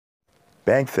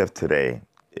Bank theft today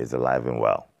is alive and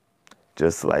well.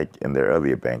 Just like in the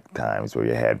earlier bank times where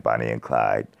you had Bonnie and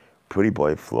Clyde, Pretty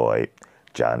Boy Floyd,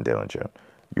 John Dillinger,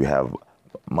 you have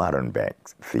modern bank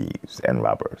thieves and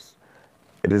robbers.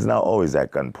 It is not always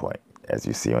at gunpoint, as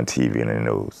you see on TV and in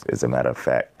the news. As a matter of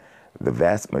fact, the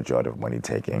vast majority of money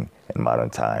taking in modern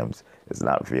times is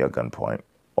not via gunpoint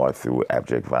or through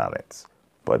abject violence,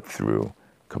 but through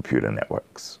computer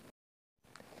networks.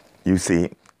 You see,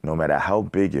 no matter how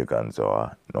big your guns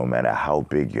are, no matter how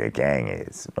big your gang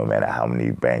is, no matter how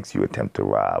many banks you attempt to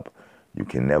rob, you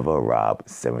can never rob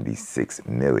 76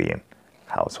 million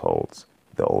households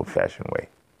the old-fashioned way.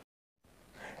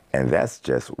 And that's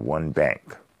just one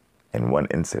bank and one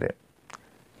incident.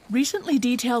 Recently,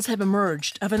 details have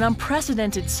emerged of an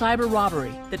unprecedented cyber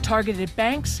robbery that targeted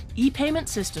banks, e-payment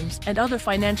systems, and other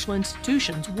financial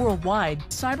institutions worldwide.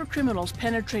 Cyber criminals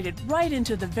penetrated right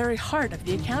into the very heart of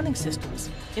the accounting systems,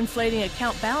 inflating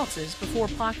account balances before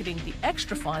pocketing the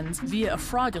extra funds via a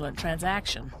fraudulent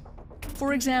transaction.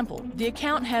 For example, the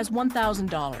account has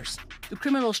 $1,000. The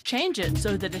criminals change it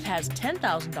so that it has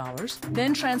 $10,000,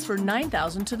 then transfer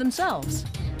 $9,000 to themselves.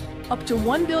 Up to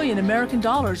 $1 billion American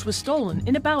dollars was stolen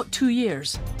in about 2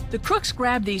 years. The crooks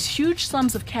grabbed these huge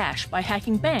sums of cash by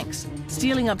hacking banks,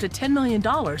 stealing up to $10 million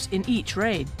in each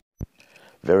raid.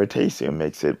 Veritaseum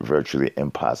makes it virtually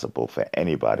impossible for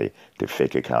anybody to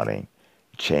fake accounting,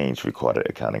 change recorded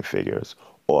accounting figures,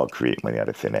 or create money out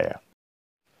of thin air.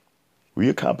 We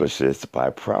accomplish this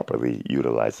by properly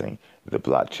utilizing the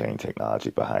blockchain technology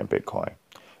behind Bitcoin.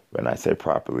 When I say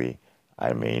properly,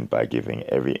 I mean by giving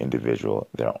every individual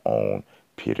their own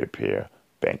peer-to-peer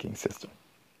banking system.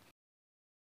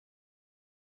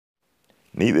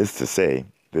 Needless to say,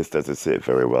 this doesn't sit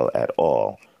very well at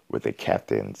all with the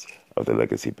captains of the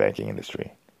legacy banking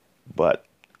industry. But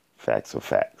facts are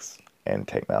facts, and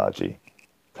technology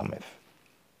cometh.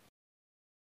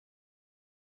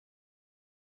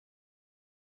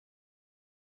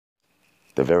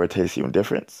 The Veritaseum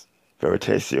difference?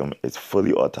 Veritaseum is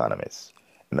fully autonomous.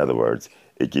 In other words,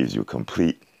 it gives you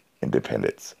complete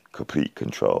independence, complete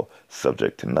control,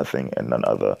 subject to nothing and none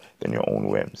other than your own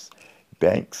whims.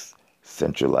 Banks,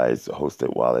 centralized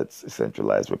hosted wallets,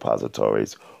 centralized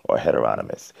repositories, or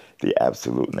heteronymous, the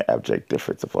absolute and abject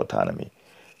difference of autonomy.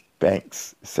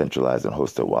 Banks, centralized and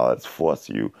hosted wallets force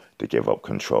you to give up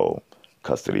control,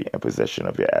 custody, and possession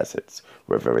of your assets,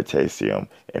 where Veritaseum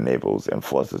enables and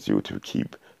forces you to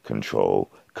keep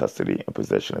control, custody, and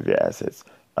possession of your assets,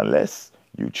 unless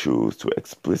you choose to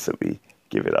explicitly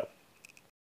give it up.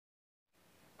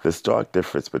 The stark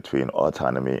difference between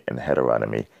autonomy and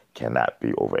heteronomy cannot be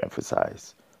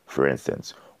overemphasized. For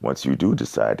instance, once you do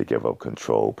decide to give up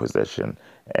control, possession,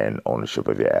 and ownership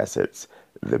of your assets,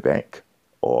 the bank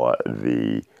or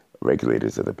the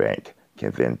regulators of the bank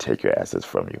can then take your assets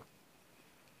from you.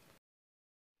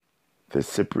 The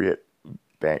Cypriot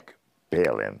bank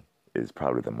bail-in is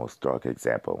probably the most stark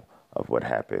example of what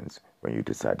happens when you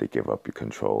decide to give up your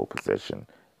control, possession,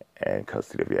 and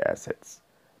custody of your assets.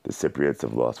 The Cypriots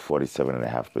have lost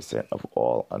 47.5% of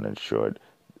all uninsured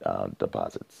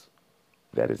deposits.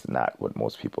 That is not what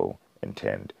most people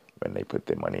intend when they put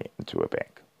their money into a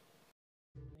bank.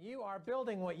 You are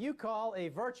building what you call a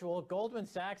virtual Goldman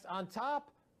Sachs on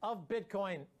top of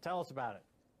Bitcoin. Tell us about it.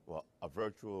 Well, a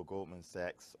virtual Goldman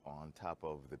Sachs on top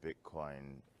of the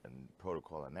Bitcoin and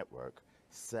protocol and network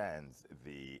sans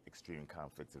the extreme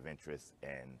conflicts of interest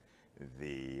and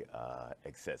the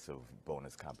excessive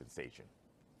bonus compensation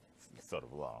sort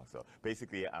of along. So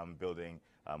basically, I'm building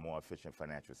a more efficient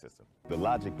financial system. The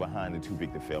logic behind the too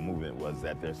big to fail movement was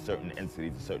that there's certain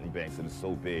entities, certain banks that are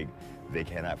so big they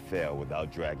cannot fail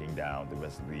without dragging down the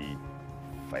rest of the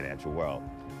financial world.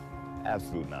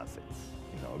 Absolute nonsense.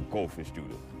 You know, goldfish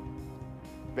doodle.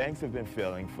 Banks have been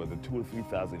failing for the 2,000 to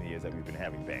 3,000 years that we've been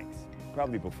having banks.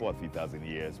 Probably before 3,000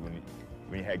 years when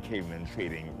you had cavemen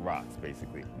trading rocks,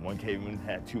 basically. One caveman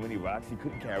had too many rocks he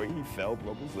couldn't carry, he fell,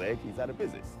 broke his leg, he's out of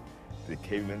business. Did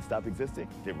cavemen stop existing?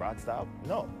 Did rocks stop?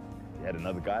 No. You had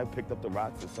another guy who picked up the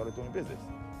rocks and started doing business.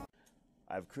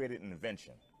 I've created an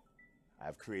invention.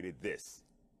 I've created this.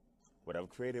 What I've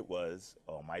created was,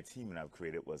 or my team and I've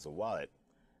created was a wallet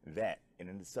that in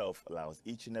itself allows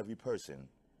each and every person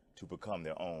to become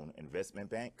their own investment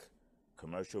bank,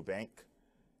 commercial bank,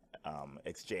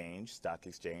 exchange, stock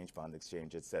exchange, bond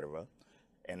exchange, etc.,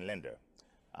 and lender.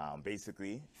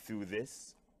 Basically, through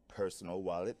this personal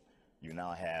wallet, you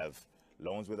now have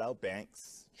loans without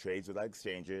banks, trades without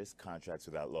exchangers, contracts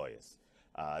without lawyers.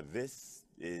 This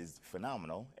is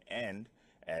phenomenal, and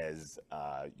as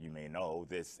you may know,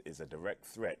 this is a direct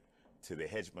threat to the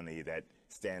hegemony that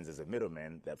stands as a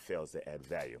middleman that fails to add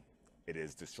value. It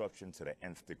is disruption to the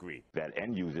nth degree. That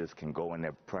end users can go in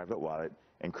their private wallet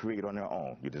and create on their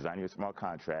own. You design your smart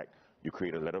contract, you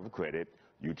create a letter of credit,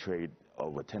 you trade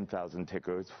over 10,000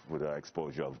 tickers for the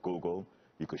exposure of Google.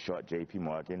 You could short JP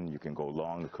Morgan, you can go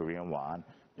long the Korean won.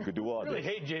 You could do all really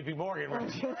this. hate JP Morgan,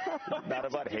 right? Not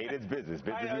about hate, it's business.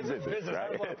 Business is business, right? I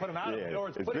don't want to put them out of the door.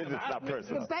 It's business, not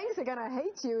personal. The banks are going to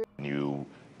hate you. You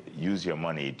use your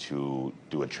money to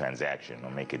do a transaction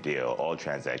or make a deal. All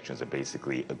transactions are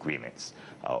basically agreements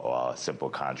or simple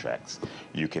contracts.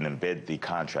 You can embed the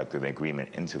contract or the agreement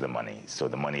into the money. So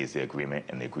the money is the agreement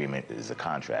and the agreement is the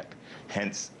contract.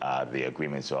 Hence, the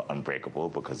agreements are unbreakable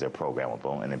because they're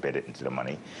programmable and embedded into the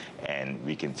money. And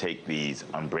we can take these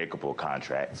unbreakable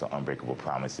contracts or unbreakable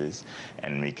promises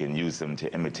and we can use them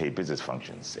to imitate business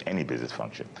functions, any business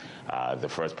function. The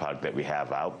first product that we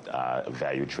have out,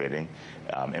 value trading,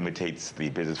 imitates the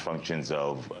business functions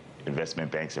of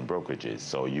investment banks and brokerages.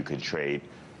 So you can trade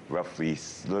roughly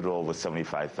a little over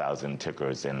 75,000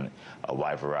 tickers in a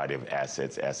wide variety of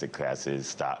assets, asset classes,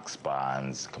 stocks,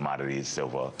 bonds, commodities,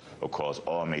 silver, across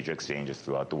all major exchanges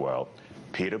throughout the world,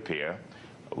 peer-to-peer,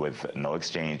 with no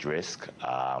exchange risk.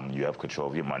 You have control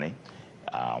of your money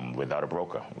without a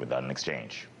broker, without an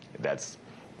exchange. That's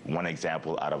one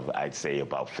example out of, I'd say,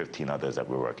 about 15 others that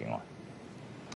we're working on.